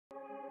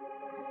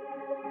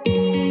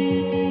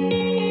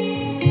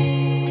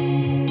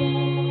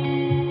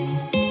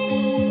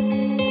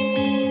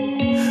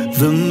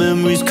The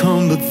memories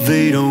come but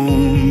they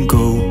don't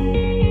go.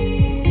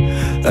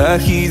 I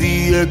hear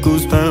the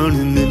echoes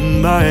pounding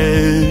in my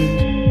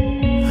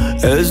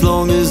head. As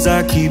long as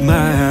I keep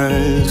my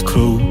eyes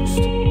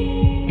closed,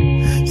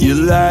 you're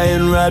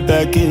lying right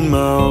back in my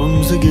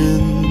arms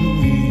again.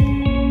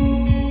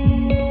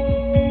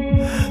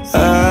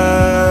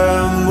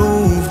 I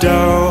moved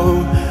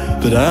out,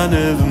 but I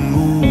never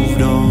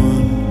moved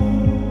on.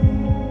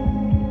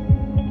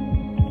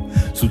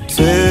 So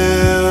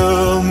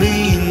tell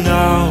me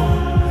now,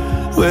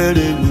 where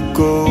did we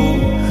go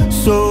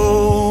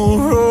so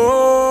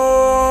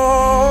wrong?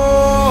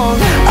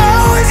 I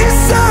was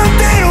just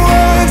something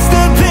once,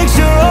 the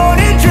picture on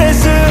a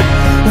dresser.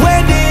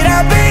 When did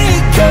I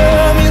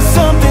become you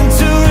something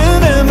to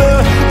remember?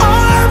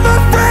 All of my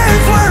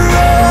friends were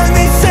wrong,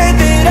 they said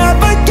that I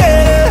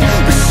forget her,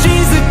 but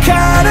she's the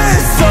kind of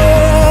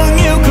song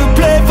you could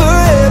play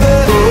forever.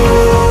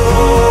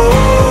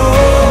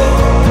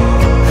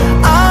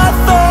 I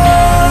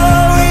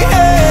thought we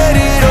had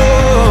it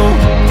all.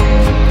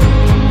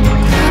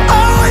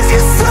 I was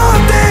just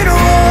something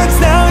once,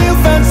 now you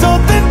found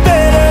something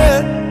better.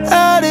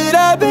 How did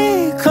I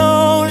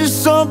become just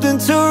something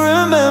to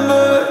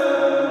remember?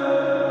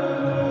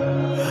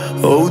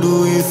 Oh, do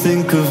you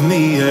think of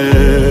me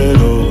at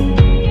all?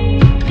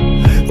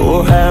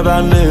 Or have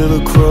I never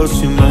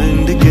crossed your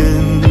mind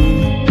again?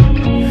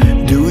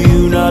 Do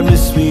you not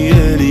miss me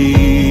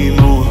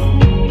anymore?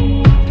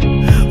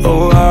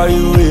 Or are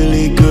you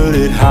really good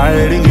at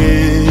hiding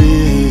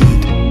it?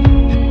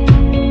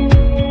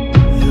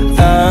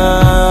 I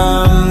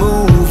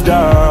moved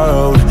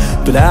out,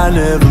 but I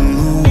never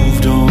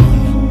moved on.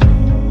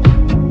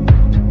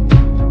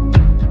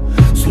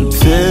 So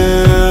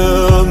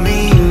tell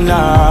me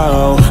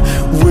now,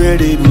 where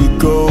did we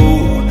go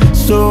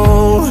so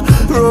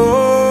wrong?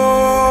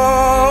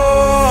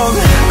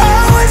 I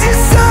was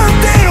just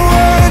something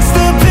once,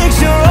 the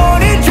picture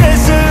on a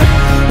dresser.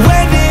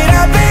 When did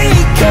I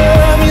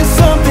become you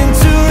something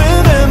to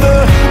remember?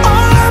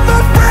 All of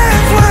my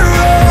friends were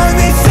wrong,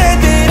 they said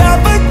that I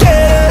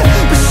forget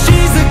her, but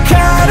she's the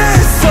kind of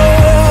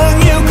song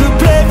you could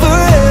play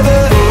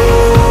forever.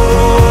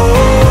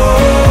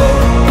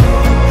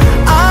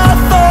 I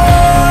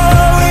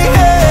thought we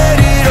had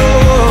it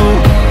all.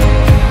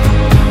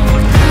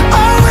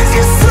 I was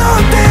just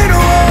something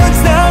once,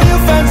 now you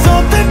found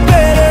something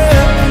better.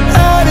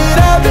 How did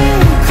I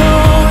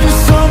become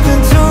just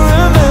something to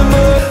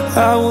remember?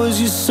 I was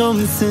just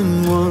something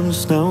once,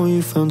 now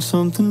you found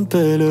something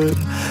better.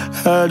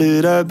 How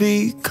did I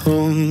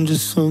become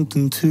just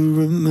something to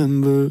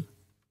remember?